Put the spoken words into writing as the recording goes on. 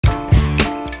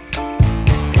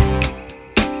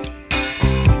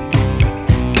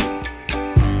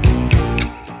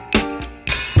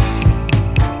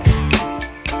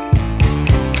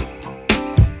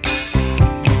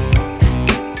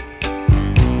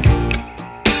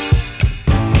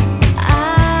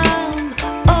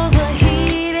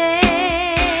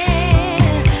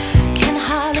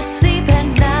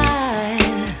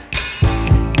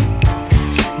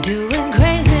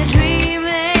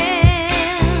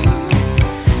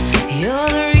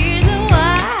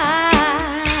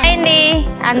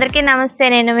అందరికీ నమస్తే,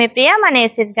 నేను మీ ప్రియ. మన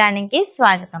ఏసిడ్ గార్డెనింగ్ కి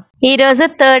స్వాగతం. ఈ రోజు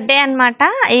థర్డ్ డే అన్నమాట.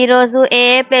 ఈ రోజు ఏ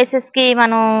ప్లేసెస్ కి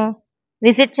మనం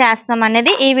విజిట్ చేస్తాం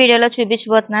అనేది ఈ వీడియోలో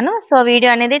చూపించబోతున్నాను. సో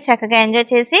వీడియో అనేది చక్కగా ఎంజాయ్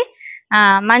చేసి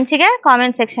మంచిగా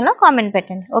కామెంట్ సెక్షన్ లో కామెంట్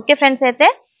పెట్టండి. ఓకే ఫ్రెండ్స్, అయితే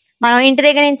మనం ఇంటి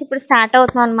దగ్గర నుంచి ఇప్పుడు స్టార్ట్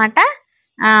అవుతున్నాం అన్నమాట.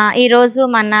 ఈ రోజు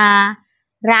మన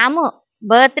రాము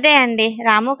బర్త్డే అండి.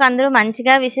 రాముకి అందరూ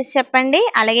మంచిగా విషెస్ చెప్పండి.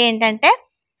 అలాగే ఏంటంటే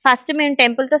ఫస్ట్ మేము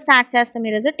టెంపుల్ తో స్టార్ట్ చేస్తాం.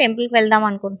 ఈరోజు టెంపుల్ కి వెళ్దాం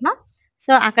అనుకుంటున్నాం.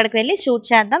 సో అక్కడికి వెళ్ళి షూట్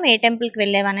చేద్దాం. ఏ టెంపుల్ కి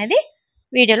వెళ్ళాం అనేది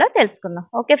వీడియోలో తెలుసుకుందాం.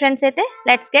 ఓకే ఫ్రెండ్స్, అయితే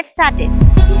లెట్స్ గెట్ స్టార్టెడ్.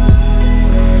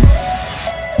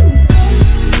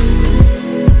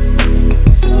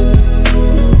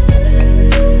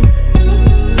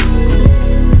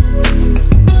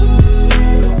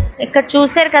 ఇక్కడ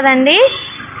చూసారు కదండి,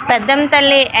 పెద్దమ్మ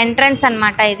తల్లి ఎంట్రన్స్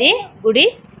అన్నమాట. ఇది గుడి.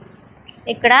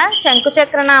 ఇక్కడ శంకు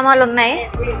చక్ర నామాలు ఉన్నాయి.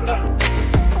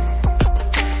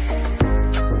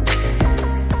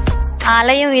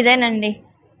 ఆలయం ఇదేనండి,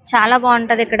 చాలా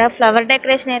బాగుంటది. ఇక్కడ ఫ్లవర్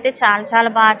డెకరేషన్ అయితే చాలా చాలా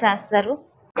బాగా చేస్తారు.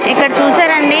 ఇక్కడ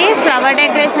చూసారండి, ఫ్లవర్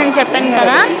డెకరేషన్ అని చెప్పాను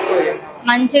కదా,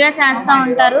 మంచిగా చేస్తూ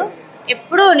ఉంటారు.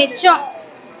 ఎప్పుడు నిత్యం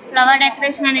ఫ్లవర్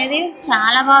డెకరేషన్ అనేది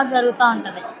చాలా బాగా జరుగుతూ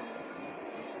ఉంటది.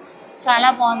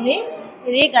 చాలా బాగుంది.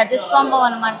 ఇది గజస్తంభం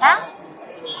అన్నమాట.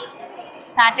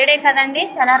 సాటర్డే కదండి,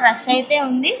 చాలా రష్ అయితే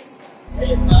ఉంది.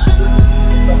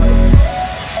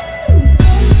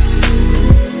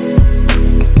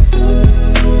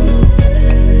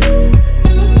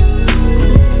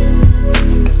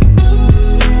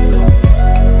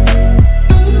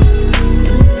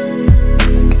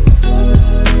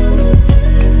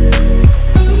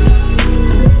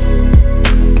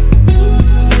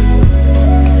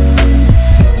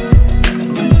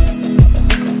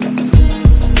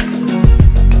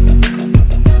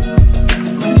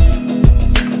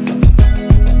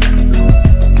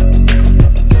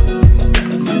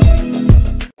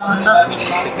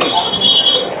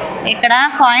 ఇక్కడ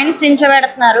కాయిన్స్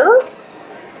నించోబెడుతున్నారు.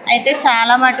 అయితే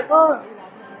చాలా మటుకు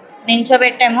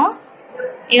నించోబెట్టాము.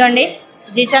 ఇగోండి,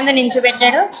 జీచందు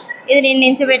నించోబెట్టాడు, ఇది నేను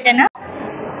నించోబెట్టాను.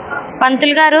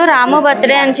 పంతులు గారు రాము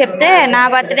బర్త్డే అని చెప్తే నా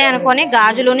బర్త్డే అనుకొని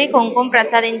గాజులుని కుంకుమ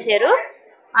ప్రసాదించారు.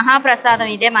 మహాప్రసాదం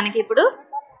ఇదే మనకి ఇప్పుడు.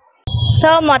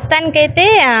 సో మొత్తానికైతే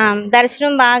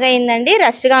దర్శనం బాగా అయిందండి.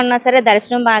 రష్గా ఉన్నా సరే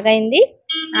దర్శనం బాగా అయింది.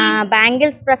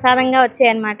 బ్యాంగిల్స్ ప్రసాదంగా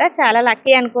వచ్చాయి అన్నమాట. చాలా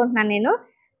లక్కీ అనుకుంటున్నాను నేను.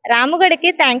 రాముగడికి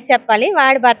థ్యాంక్స్ చెప్పాలి.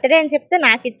 వాడి బర్త్డే అని చెప్తే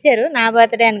నాకు ఇచ్చారు, నా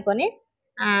బర్త్డే అనుకొని.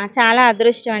 చాలా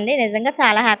అదృష్టం అండి, నిజంగా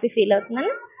చాలా హ్యాపీ ఫీల్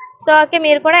అవుతున్నాను. సో ఓకే,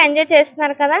 మీరు కూడా ఎంజాయ్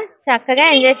చేస్తున్నారు కదా, చక్కగా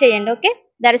ఎంజాయ్ చేయండి. ఓకే,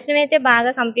 దర్శనం అయితే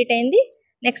బాగా కంప్లీట్ అయింది.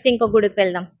 నెక్స్ట్ ఇంకో గుడికి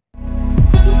వెళ్దాం.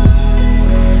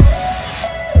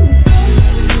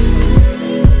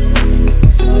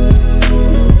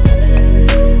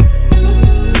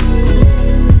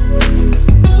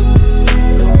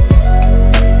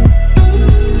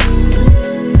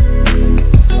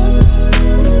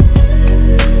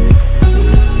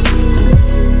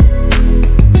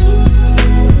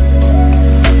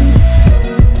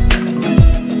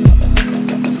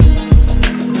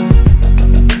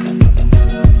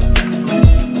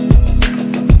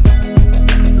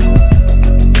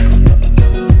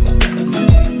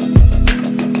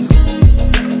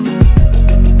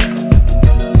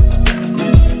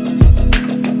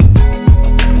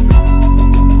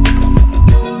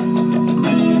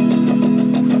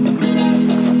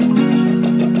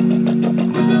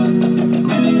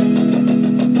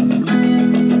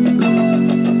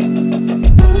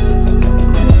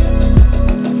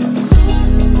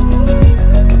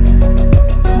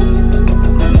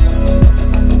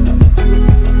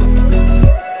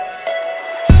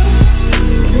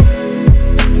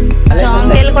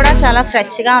 కూడా చాలా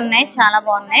ఫ్రెష్ గా ఉన్నాయి, చాలా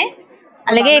బాగున్నాయి.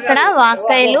 అలాగే ఇక్కడ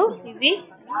వాక్కాయలు ఇవి.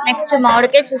 నెక్స్ట్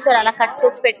మామిడికాయ చూసారు అలా కట్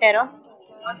చేసి పెట్టారు.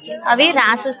 అవి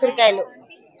రాసి ఉసిరికాయలు,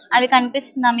 అవి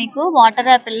కనిపిస్తుందా మీకు? వాటర్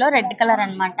యాపిల్ లో రెడ్ కలర్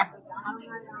అన్నమాట.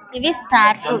 ఇవి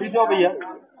స్టార్ ఫ్రూట్స్.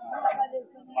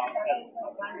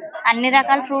 అన్ని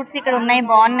రకాల ఫ్రూట్స్ ఇక్కడ ఉన్నాయి,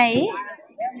 బాగున్నాయి.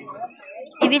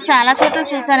 ఇవి చాలా చోట్ల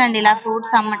చూసానండి ఇలా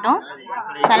ఫ్రూట్స్ అమ్మటం.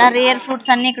 చాలా రేర్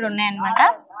ఫ్రూట్స్ అన్ని ఇక్కడ ఉన్నాయి అన్నమాట.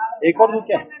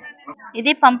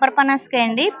 ఇది పంపర్ పనసకాయ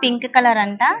అండి, పింక్ కలర్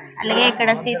అంట. అలాగే ఇక్కడ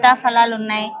సీతాఫలాలు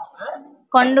ఉన్నాయి,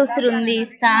 కొండ ఉసిరి ఉంది,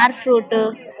 స్టార్ ఫ్రూట్,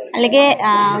 అలాగే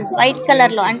వైట్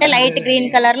కలర్ లో అంటే లైట్ గ్రీన్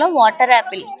కలర్ లో వాటర్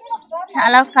యాపిల్.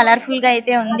 చాలా కలర్ఫుల్ గా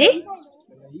అయితే ఉంది.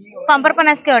 పంపర్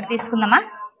పనసకాయ ఒకటి తీసుకుందామా?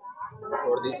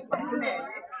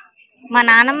 మా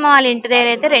నానమ్మ వాళ్ళ ఇంటి దగ్గర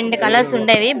అయితే 2 కలర్స్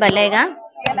ఉండేవి భలేగా.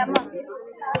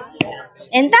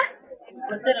 ఎంత?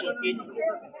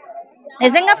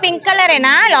 నిజంగా పింక్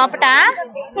కలరేనా లోపట?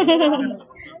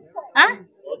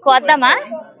 కోద్దామా?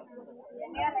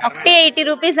 180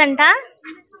 రూపీస్ అంట.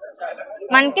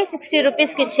 మనకి 60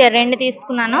 రూపీస్ కి ఇచ్చారు. 2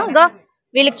 తీసుకున్నాను. గో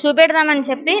వీళ్ళకి చూపెడదామని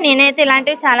చెప్పి నేనైతే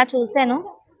ఇలాంటివి చాలా చూశాను.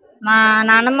 మా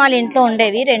నాన్నమ్మ వాళ్ళ ఇంట్లో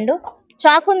ఉండేవి 2.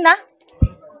 చాకుందా?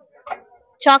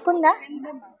 చాకుందా?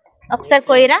 ఒకసారి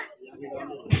పోయిరా.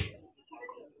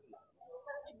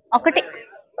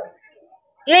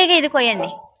 1 ఇది కొయ్యండి.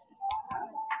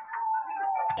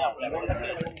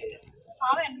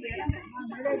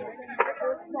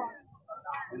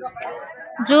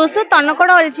 జ్యూస్ తొన్న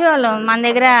కూడా ఒలిచేవాళ్ళు మన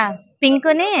దగ్గర.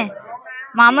 పింక్ని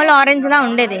మామూలు ఆరెంజ్ లా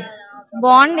ఉండేది,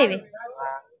 బాగుంది. ఇవి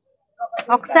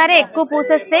ఒకసారి ఎక్కువ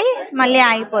పూసేస్తే మళ్ళీ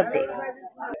ఆగిపోద్ది.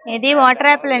 ఇది వాటర్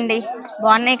యాపిల్ అండి,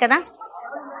 బాగున్నాయి కదా.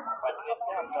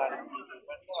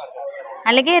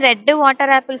 అలాగే రెడ్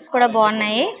వాటర్ యాపిల్స్ కూడా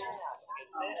బాగున్నాయి.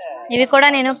 ఇవి కూడా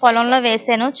నేను పొలంలో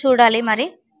వేసాను, చూడాలి మరి.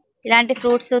 ఇలాంటి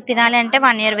ఫ్రూట్స్ తినాలి అంటే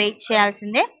 1 year వెయిట్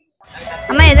చేయాల్సిందే.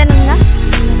 అమ్మ ఏదైనా ఉందా?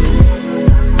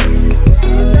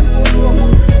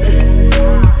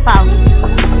 పావు.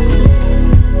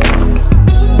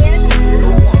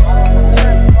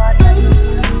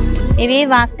 ఇవి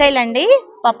వాక్కాయలండి,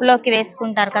 పప్పులోకి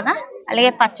వేసుకుంటారు కదా.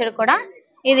 అలాగే పచ్చడి కూడా.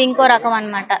 ఇది ఇంకో రకం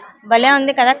అన్నమాట. భలే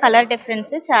ఉంది కదా, కలర్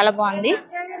డిఫరెన్స్ చాలా బాగుంది.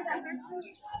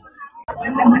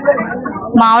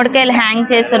 మామిడికాయలు హ్యాంగ్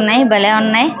చేసి ఉన్నాయి, భలే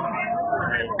ఉన్నాయి.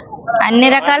 అన్ని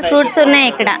రకాల ఫ్రూట్స్ ఉన్నాయి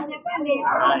ఇక్కడ.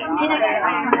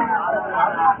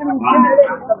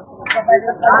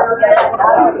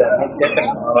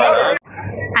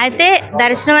 అయితే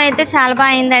దర్శనం అయితే చాలా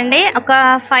బాగా అయిందండి. ఒక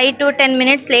 5 to 10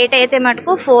 minutes లేట్ అయితే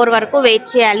మటుకు 4 వరకు వెయిట్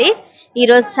చేయాలి.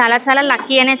 ఈరోజు చాలా చాలా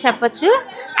లక్కీ అనే చెప్పొచ్చు.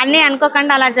 అన్నీ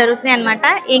అనుకోకుండా అలా జరుగుతున్నాయి అనమాట.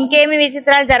 ఇంకేమి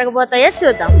విచిత్రాలు జరగబోతాయో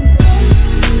చూద్దాం.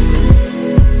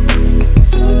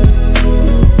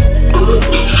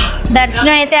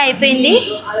 దర్శనం అయితే అయిపోయింది,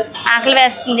 ఆకలి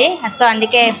వేస్తుంది. సో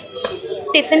అందుకే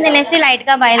టిఫిన్ తినేసి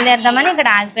లైట్గా బయలుదేరదామని ఇక్కడ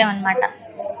ఆగిపోయాం అనమాట.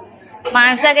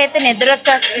 మానసాకైతే నిద్ర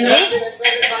వచ్చేస్తుంది.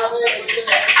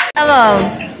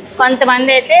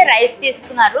 కొంతమంది అయితే రైస్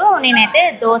తీసుకున్నారు, నేనైతే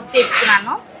దోశ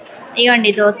తీసుకున్నాను.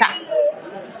 ఇవ్వండి దోశ,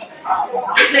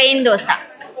 ప్లెయిన్ దోశ.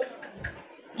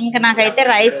 ఇంకా నాకైతే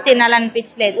రైస్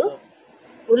తినాలనిపించలేదు.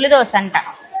 ఉల్లి దోశ అంట,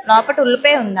 లోపల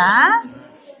ఉల్లిపాయ ఉందా?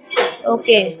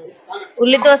 ఓకే,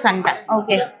 ఉల్లి దోశ అంట.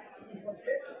 ఓకే,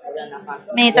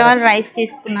 మిగతా వాళ్ళు రైస్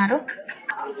తీసుకున్నారు.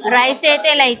 రైస్ అయితే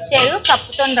ఇలా ఇచ్చారు,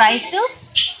 కప్పుతో రైస్,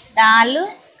 దాల్,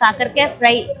 కాకరకాయ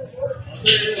ఫ్రై,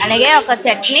 అలాగే ఒక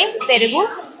చట్నీ, పెరుగు,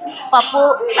 పప్పు,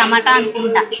 టమాటా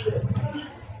అనుకుంటా.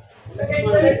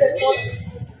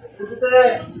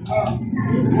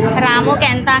 రాముకి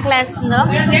ఎంత ఆకలేస్తుందో,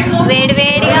 వేడి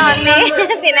వేడిగా ఉంది,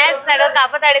 తినేస్తాడు.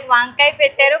 కాకపోతే అడిగి వంకాయ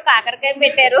పెట్టారు, కాకరకాయ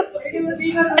పెట్టారు,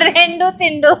 2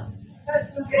 తిండు.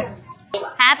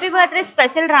 హ్యాపీ బర్త్డే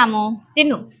స్పెషల్ రాము,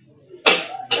 తిను.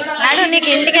 నాడు నీకు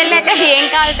ఇంటికి వెళ్ళాక ఏం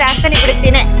కావాలి చేస్తాను, ఇప్పుడు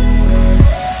తినే.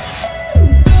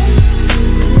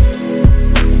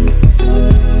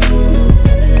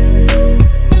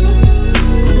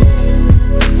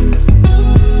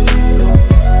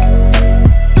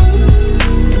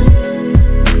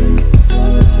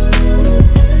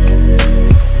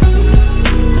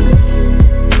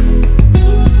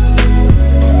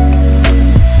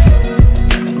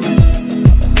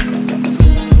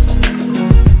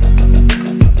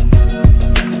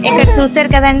 చూసారు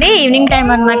కదండి, ఈవినింగ్ టైం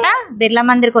అనమాట. బిర్లా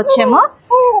మందిర్కి వచ్చాము.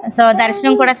 సో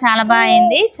దర్శనం కూడా చాలా బాగా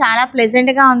అయింది, చాలా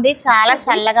ప్లెజెంట్ గా ఉంది, చాలా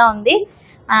చల్లగా ఉంది.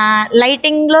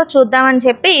 లైటింగ్ లో చూద్దామని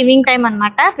చెప్పి ఈవినింగ్ టైం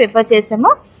అనమాట ప్రిఫర్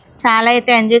చేసాము. చాలా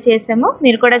అయితే ఎంజాయ్ చేసాము,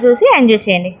 మీరు కూడా చూసి ఎంజాయ్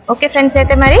చేయండి. ఓకే ఫ్రెండ్స్,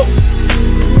 అయితే మరి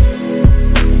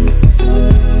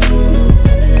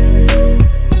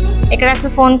ఇక్కడ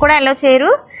అసలు ఫోన్ కూడా అలౌ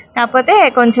చేయరు, కాకపోతే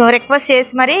కొంచెం రిక్వెస్ట్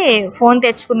చేసి మరి ఫోన్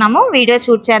తెచ్చుకున్నాము వీడియో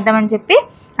షూట్ చేద్దామని చెప్పి.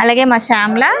 అలాగే మా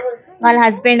శ్యామ్ల వాళ్ళ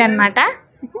హస్బెండ్ అనమాట,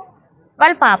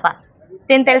 వాళ్ళ పాప,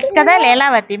 దీని తెలుసు కదా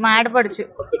లీలావతి, మా ఆడపడుచు.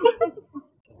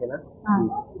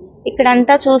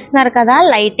 ఇక్కడంతా చూస్తున్నారు కదా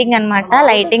లైటింగ్ అనమాట.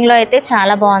 లైటింగ్ లో అయితే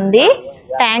చాలా బాగుంది.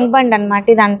 ట్యాంక్ బండ్ అనమాట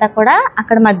ఇదంతా కూడా.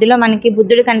 అక్కడ మధ్యలో మనకి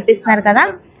బుద్ధుడు కనిపిస్తున్నారు కదా,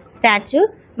 స్టాచ్యూ.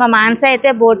 మా మానస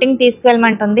అయితే బోటింగ్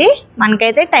తీసుకువెళ్ళమంటుంది,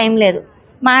 మనకైతే టైం లేదు.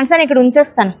 మానసాని ఇక్కడ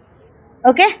ఉంచేస్తాను,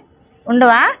 ఓకే?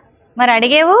 ఉండవా? మరి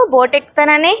అడిగేవు బోట్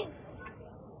ఎక్కుతానని,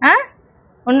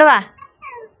 ఉండవా?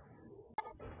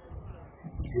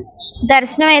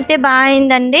 దర్శనం అయితే బాగా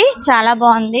అయిందండి, చాలా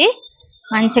బాగుంది.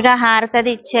 మంచిగా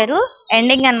హారతి ఇచ్చారు.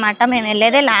 ఎండింగ్ అనమాట, మేము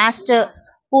వెళ్ళేదే లాస్ట్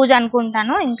పూజ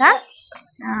అనుకుంటాను. ఇంకా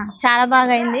చాలా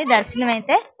బాగా అయింది దర్శనం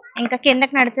అయితే. ఇంకా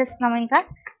కిందకి నడిచేస్తున్నాము, ఇంకా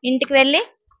ఇంటికి వెళ్ళి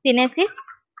తినేసి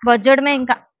బొజ్జోడమే.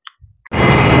 ఇంకా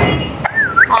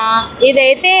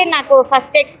ఇదైతే నాకు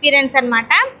ఫస్ట్ ఎక్స్పీరియన్స్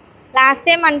అనమాట. లాస్ట్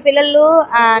టైం మన పిల్లలు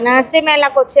నర్సరీ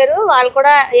మేళాకి వచ్చారు, వాళ్ళు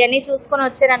కూడా ఇవన్నీ చూసుకొని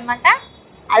వచ్చారు అనమాట.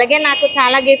 అలాగే నాకు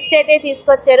చాలా గిఫ్ట్స్ అయితే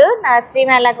తీసుకొచ్చారు నర్సరీ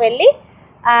మేళాకి వెళ్ళి.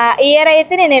 ఇయర్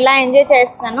అయితే నేను ఇలా ఎంజాయ్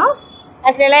చేస్తున్నాను.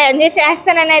 అసలు ఇలా ఎంజాయ్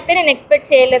చేస్తానని అయితే నేను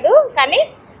ఎక్స్పెక్ట్ చేయలేదు, కానీ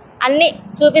అన్నీ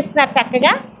చూపిస్తున్నారు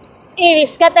చక్కగా. ఈ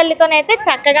విష్క తల్లితోనైతే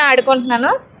చక్కగా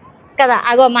ఆడుకుంటున్నాను కదా,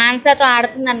 అగో మానసతో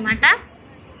ఆడుతుంది అనమాట.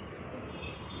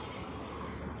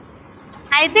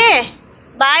 అయితే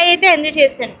బాగా అయితే ఎంజాయ్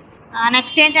చేశాను.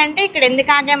 నెక్స్ట్ ఏంటంటే ఇక్కడ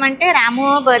ఎందుకు ఆగామంటే రాము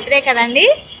బర్త్డే కదండి,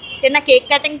 చిన్న కేక్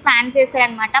కటింగ్ ప్లాన్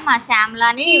చేశారనమాట మా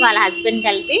శ్యామ్లాని వాళ్ళ హస్బెండ్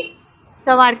కలిపి.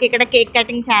 సో వాడికి ఇక్కడ కేక్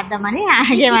కటింగ్ చేద్దామని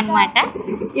ఆగామన్నమాట.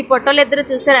 ఈ ఫోటోలు ఇద్దరు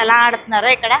చూసారు ఎలా ఆడుతున్నారో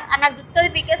ఇక్కడ, నా జుట్టు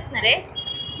పీకేస్తున్నారే.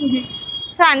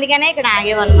 సో అందుకనే ఇక్కడ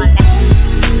ఆగేవన్నమాట.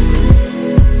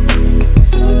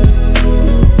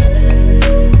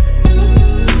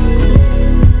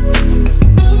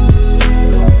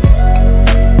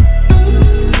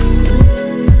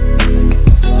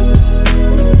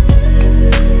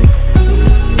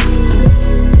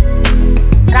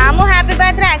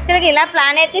 యాక్చువల్గా ఇలా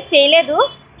ప్లాన్ అయితే చేయలేదు,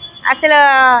 అసలు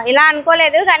ఇలా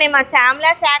అనుకోలేదు, కానీ మా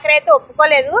శ్యామ్లా శేఖర్ అయితే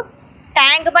ఒప్పుకోలేదు.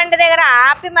 ట్యాంక్ బండి దగ్గర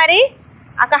ఆపి మరి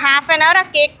ఒక హాఫ్ అన్ అవర్ ఆ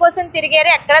కేక్ కోసం తిరిగారు,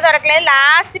 ఎక్కడ దొరకలేదు.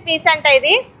 లాస్ట్ పీస్ అంట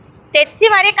ఇది, తెచ్చి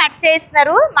మరీ కట్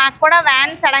చేస్తున్నారు. మాకు కూడా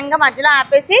వ్యాన్ సడన్గా మధ్యలో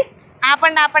ఆపేసి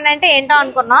ఆపండి ఆపండి అంటే ఏంటో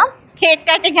అనుకున్నాం, కేక్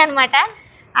కటింగ్ అనమాట.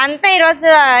 అంతా ఈరోజు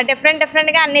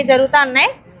డిఫరెంట్గా అన్నీ జరుగుతూ ఉన్నాయి,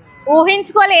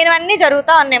 ఊహించుకోలేనివన్నీ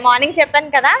జరుగుతూ ఉన్నాయి. మార్నింగ్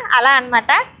చెప్పాను కదా అలా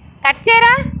అనమాట. కట్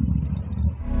చేయరా.